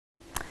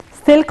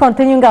Still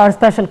continuing our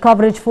special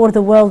coverage for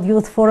the World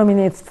Youth Forum in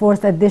its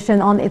fourth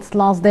edition on its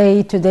last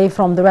day today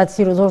from the Red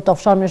Sea Resort of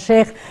Sharm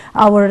el-Sheikh.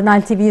 Our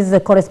 9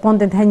 TV's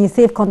correspondent Hany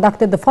Seif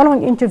conducted the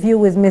following interview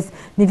with Ms.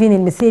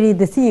 Nevine Messiri,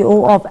 the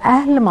CEO of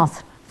Ahl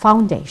Masr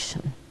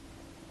Foundation.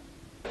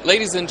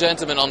 Ladies and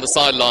gentlemen, on the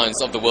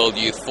sidelines of the World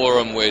Youth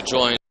Forum, we're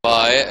joined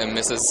by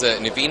Mrs.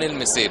 Nevine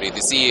Messiri,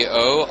 the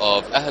CEO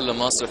of Ahl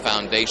Masr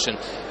Foundation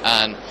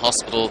and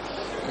Hospital.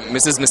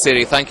 Mrs.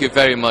 Messiri, thank you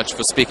very much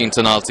for speaking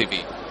to Nile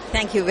TV.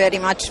 Thank you very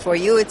much for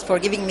you. It's for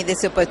giving me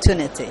this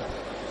opportunity.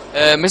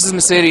 Mrs.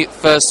 Messiri,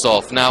 first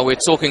off, now we're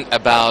talking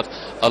about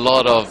a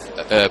lot of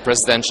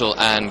presidential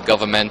and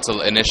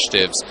governmental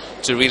initiatives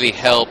to really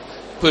help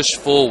push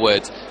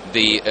forward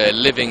the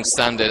living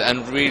standard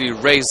and really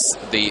raise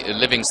the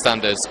living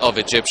standards of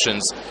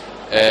Egyptians,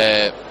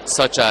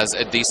 such as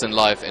a Decent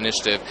Life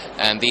Initiative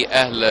and the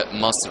Ahl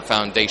Masr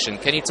Foundation.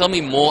 Can you tell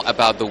me more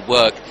about the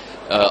work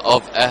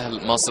of Ahl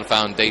Masr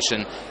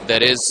Foundation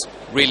that is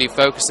really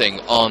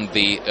focusing on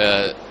the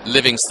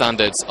living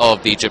standards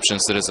of the Egyptian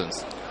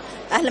citizens?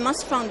 Ahl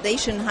Masr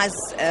Foundation has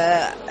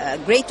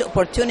great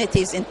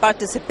opportunities in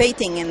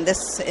participating in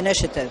this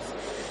initiative.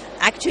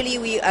 Actually,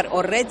 we are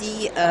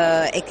already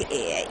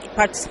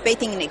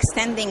participating in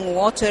extending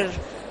water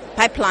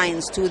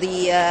pipelines to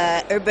the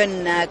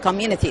urban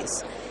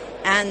communities.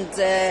 And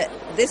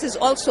this is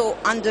also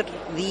under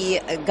the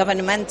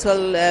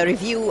governmental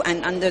review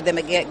and under the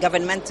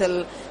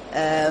governmental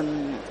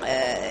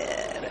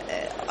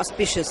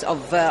auspicious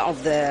of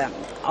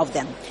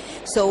them.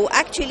 So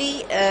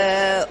actually,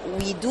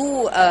 we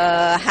do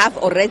have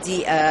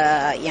already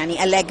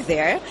a leg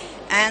there,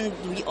 and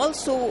we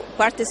also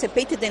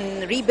participated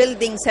in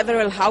rebuilding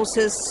several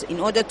houses in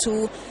order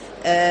to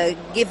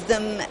give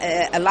them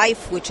a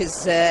life which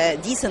is a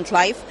decent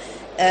life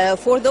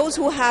for those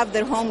who have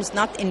their homes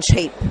not in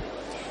shape.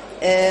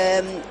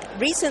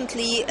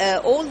 Recently,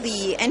 all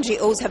the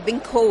NGOs have been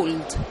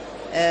called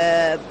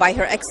by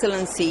Her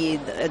Excellency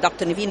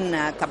Dr. Nevine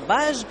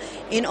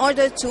in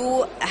order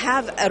to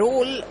have a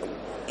role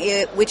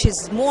which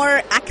is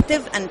more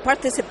active and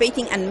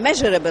participating and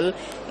measurable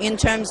in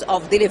terms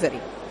of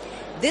delivery.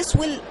 This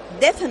will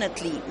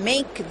definitely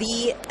make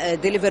the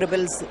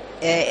deliverables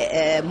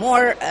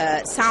more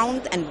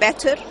sound and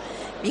better,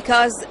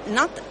 because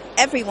not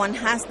everyone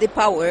has the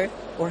power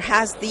or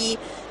has the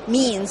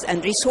means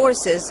and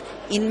resources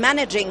in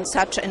managing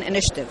such an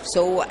initiative.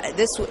 So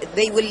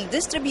they will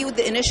distribute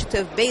the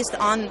initiative based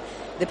on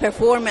the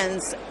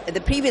performance,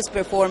 the previous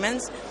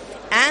performance,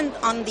 and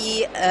on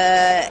the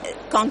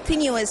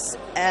continuous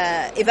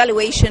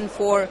evaluation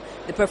for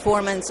the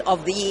performance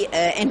of the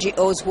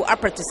NGOs who are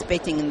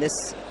participating in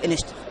this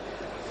initiative.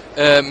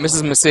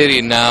 Mrs.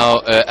 Messiri, now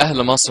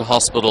Ahl Masr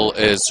Hospital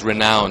is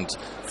renowned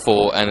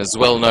for and is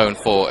well known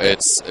for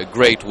its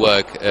great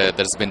work that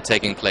has been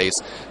taking place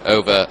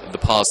over the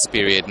past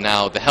period.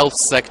 Now, the health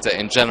sector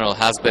in general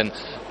has been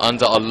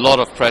under a lot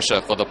of pressure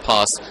for the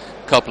past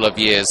couple of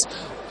years.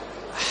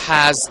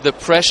 Has the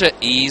pressure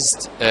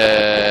eased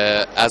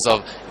as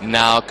of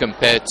now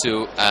compared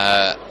to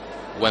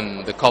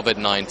when the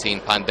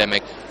COVID-19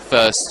 pandemic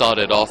first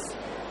started off?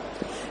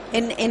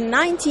 In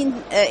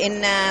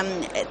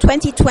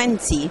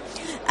 2020,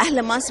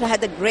 Ahl Masr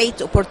had a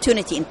great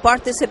opportunity in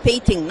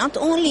participating not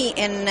only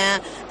in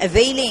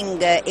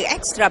availing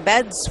extra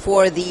beds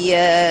for the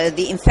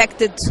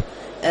infected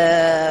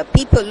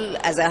people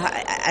as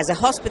a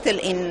hospital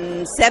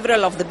in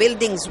several of the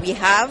buildings we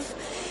have,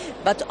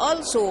 but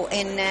also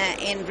in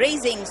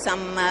raising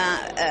some.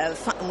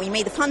 We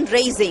made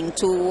fundraising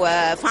to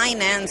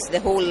finance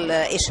the whole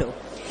issue.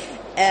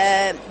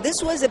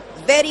 This was a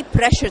very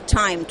pressured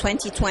time,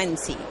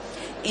 2020.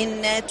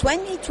 In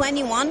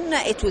 2021,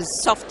 it was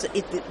soft.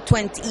 It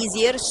went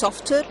easier,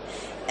 softer.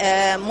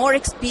 More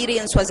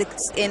experience was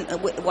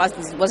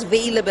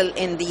available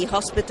in the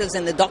hospitals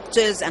and the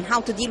doctors, and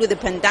how to deal with the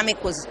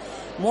pandemic was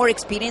more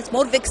experience.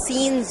 More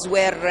vaccines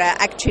were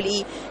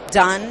actually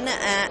done,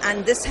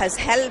 and this has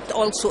helped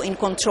also in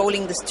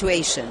controlling the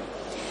situation.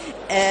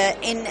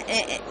 In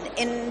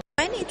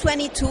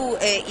 2022,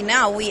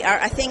 now we are,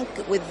 I think,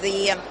 with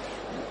the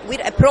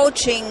we're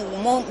approaching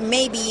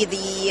maybe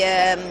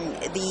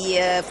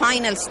the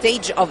final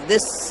stage of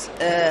this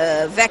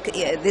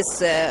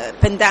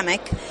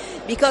pandemic,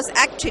 because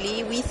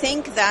actually we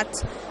think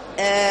that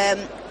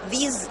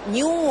these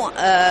new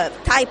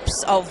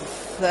types of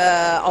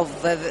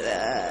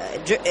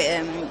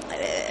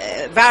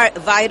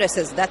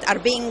viruses that are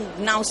being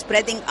now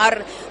spreading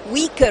are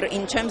weaker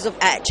in terms of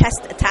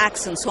chest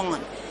attacks and so on.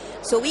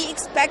 So we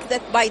expect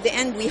that by the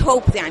end, we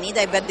hope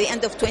that by the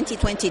end of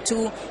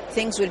 2022,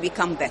 things will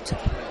become better.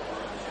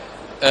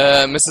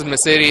 Mrs.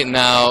 Messiri,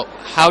 now,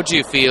 how do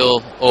you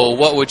feel, or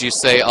what would you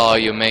say are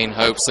your main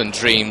hopes and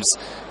dreams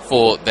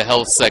for the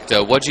health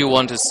sector? What do you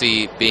want to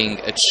see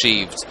being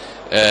achieved?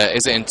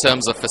 Is it in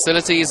terms of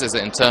facilities? Is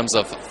it in terms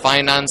of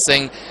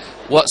financing?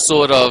 What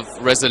sort of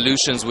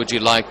resolutions would you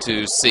like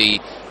to see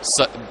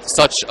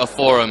such a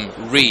forum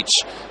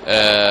reach?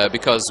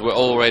 Because we're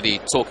already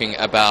talking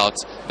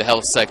about the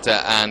health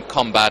sector and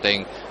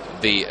combating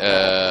the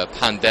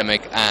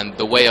pandemic and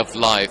the way of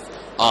life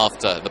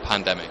after the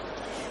pandemic?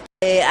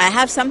 I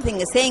have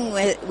something saying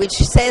which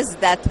says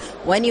that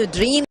when you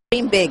dream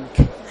big.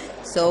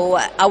 So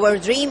our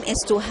dream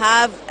is to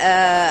have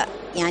a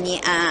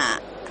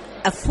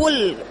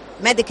full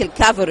medical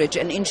coverage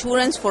and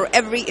insurance for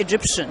every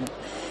Egyptian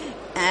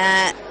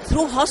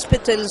through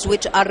hospitals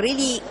which are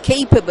really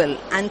capable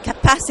and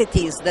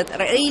capacities that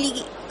are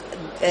really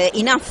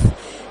enough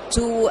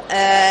to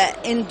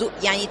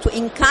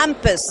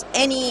encompass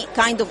any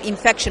kind of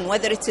infection,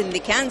 whether it's in the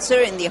cancer,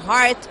 in the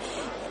heart,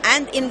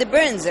 and in the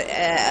burns,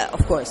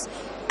 of course.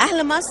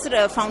 Ahl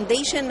Masr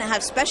Foundation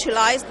have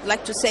specialized,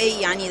 like to say,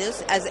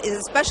 this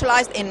is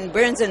specialized in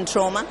burns and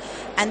trauma,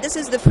 and this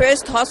is the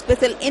first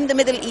hospital in the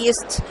Middle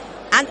East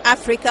and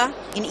Africa,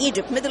 in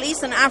Egypt, Middle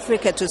East and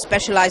Africa, to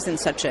specialize in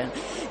such a.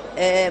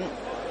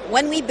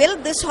 When we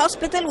built this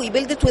hospital, we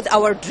built it with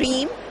our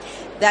dream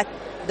that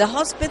the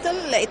hospital,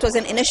 it was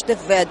an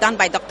initiative done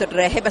by Dr.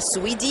 Heba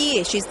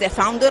Swedi. She's the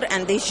founder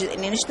and the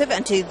initiative,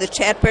 and she's the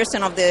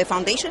chairperson of the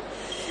foundation.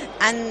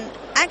 And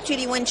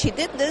actually, when she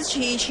did this,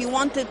 she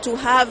wanted to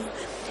have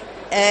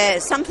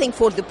something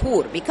for the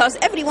poor, because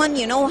everyone,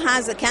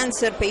 has a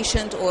cancer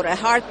patient or a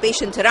heart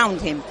patient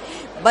around him.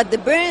 But the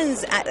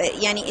burns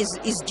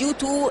is due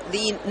to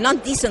the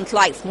not decent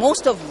life.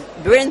 Most of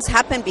burns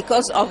happen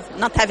because of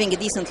not having a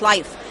decent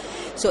life.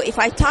 So if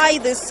I tie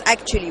this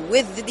actually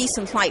with the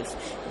decent life,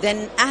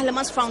 then Ahl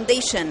Masr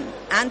Foundation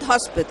and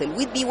hospital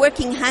would be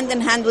working hand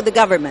in hand with the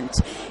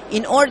government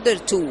in order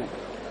to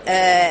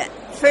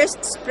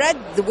first spread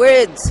the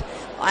words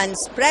and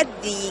spread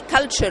the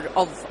culture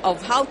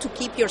of how to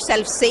keep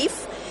yourself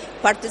safe,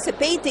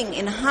 participating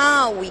in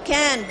how we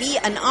can be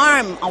an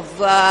arm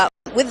of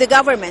with the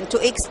government to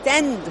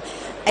extend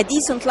a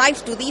decent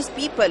life to these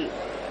people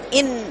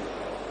in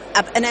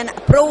an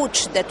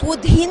approach that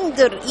would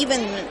hinder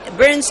even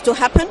burns to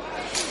happen,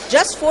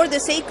 just for the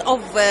sake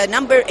of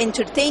number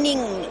entertaining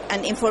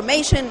and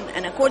information.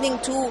 And according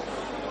to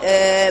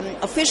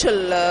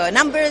official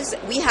numbers,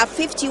 we have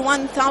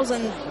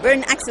 51,000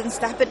 burn accidents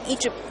that happen in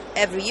Egypt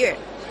every year.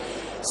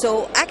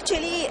 So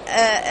actually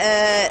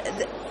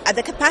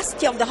the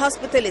capacity of the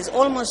hospital is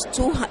almost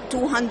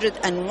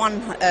 201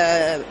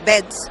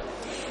 beds,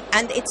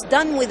 and it's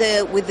done with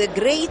a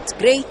great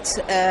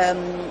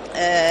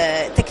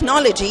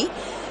technology,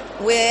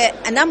 where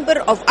a number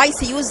of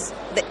ICUs,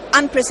 the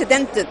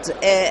unprecedented,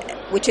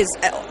 which is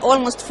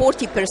almost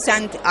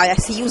 40%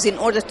 ICUs in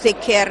order to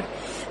take care,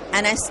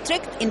 and a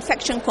strict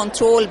infection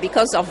control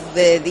because of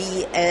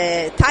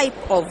the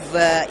type of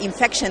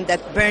infection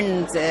that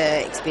burns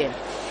experience.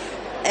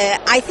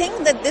 I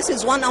think that this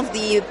is one of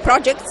the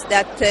projects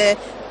that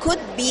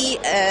could be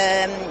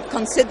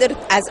considered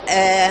as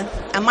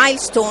a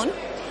milestone,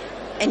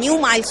 a new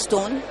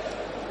milestone,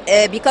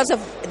 because of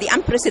the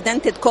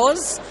unprecedented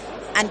cause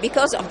and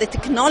because of the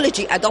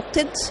technology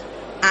adopted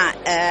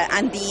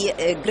and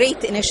the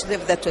great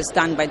initiative that was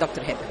done by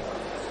Dr. Heba.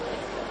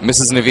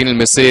 Mrs. Nevine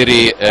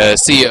Messiri,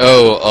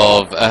 CEO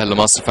of Ahl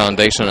Masr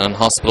Foundation and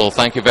Hospital,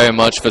 thank you very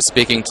much for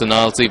speaking to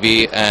Nile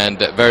TV, and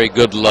very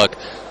good luck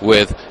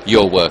with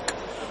your work.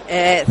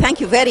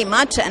 Thank you very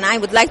much, and I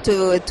would like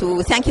to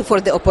thank you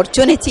for the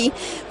opportunity,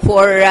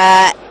 for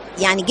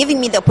giving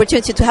me the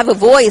opportunity to have a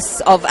voice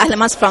of Ahl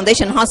Masr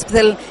Foundation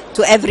Hospital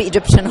to every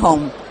Egyptian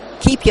home.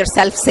 Keep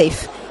yourself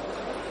safe.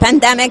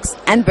 Pandemics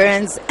and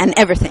burns and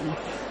everything.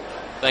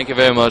 Thank you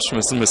very much,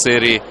 Mrs.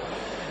 Messiri.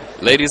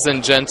 Ladies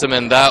and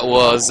gentlemen, that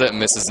was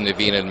Mrs.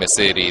 Nevine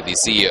Messiri, the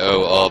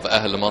CEO of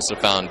Ahl Masr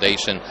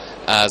Foundation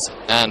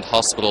and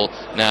Hospital.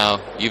 Now,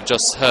 you've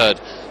just heard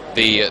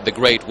the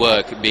great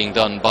work being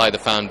done by the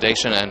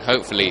foundation, and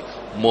hopefully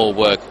more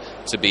work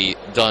to be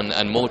done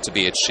and more to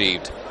be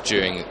achieved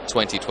during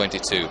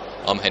 2022.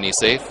 I'm Hany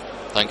Seif.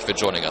 Thank you for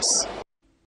joining us.